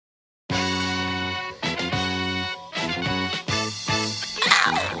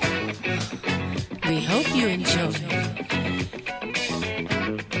you enjoy.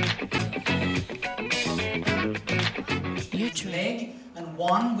 Leg, and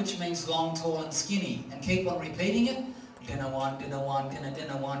one, which means long, tall, and skinny, and keep on repeating it. Dinner one, dinner one, dinner,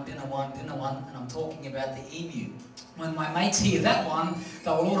 dinner one, dinner one, dinner one, and I'm talking about the emu. When my mates hear that one,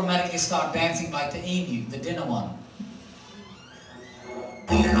 they will automatically start dancing like the emu, the dinner one.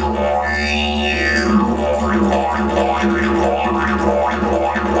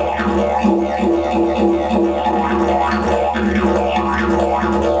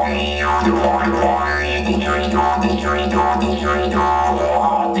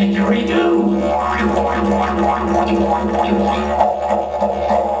 Didgeridoo.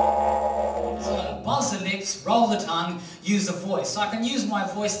 So, buzz the lips, roll the tongue, use the voice. So I can use my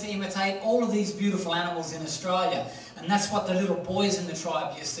voice to imitate all of these beautiful animals in Australia. And that's what the little boys in the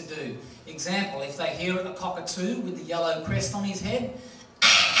tribe used to do. Example, if they hear a cockatoo with the yellow crest on his head,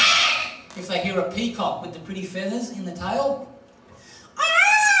 if they hear a peacock with the pretty feathers in the tail,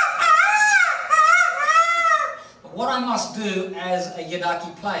 but what I must do as a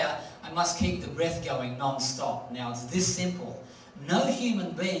Yidaki player, I must keep the breath going non-stop. Now it's this simple. No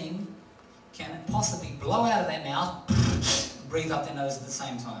human being can possibly blow out of their mouth and breathe up their nose at the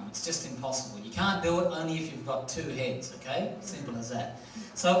same time. It's just impossible. You can't do it only if you've got two heads, okay? Simple as that.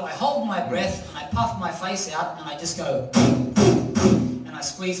 So I hold my breath and I puff my face out and I just go and I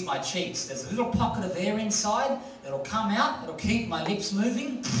squeeze my cheeks. There's a little pocket of air inside. It'll come out. It'll keep my lips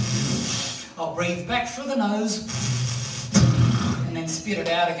moving. I'll breathe back through the nose and then spit it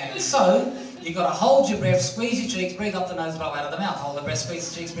out again. So you've got to hold your breath, squeeze your cheeks, breathe up the nose, blow out of the mouth. Hold the breath, squeeze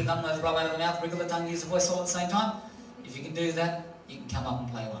the cheeks, breathe up the nose, blow out of the mouth, wriggle the tongue, use the voice all at the same time. If you can do that, you can come up and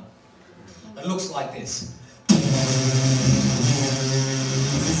play one. It looks like this.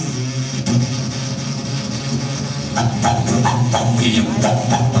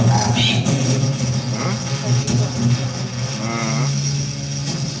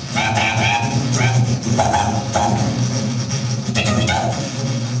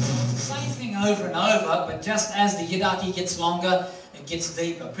 Same thing over and over, but just as the Yidaki gets longer, it gets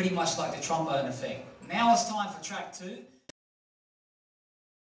deeper, pretty much like the trombone effect. Now it's time for track 2.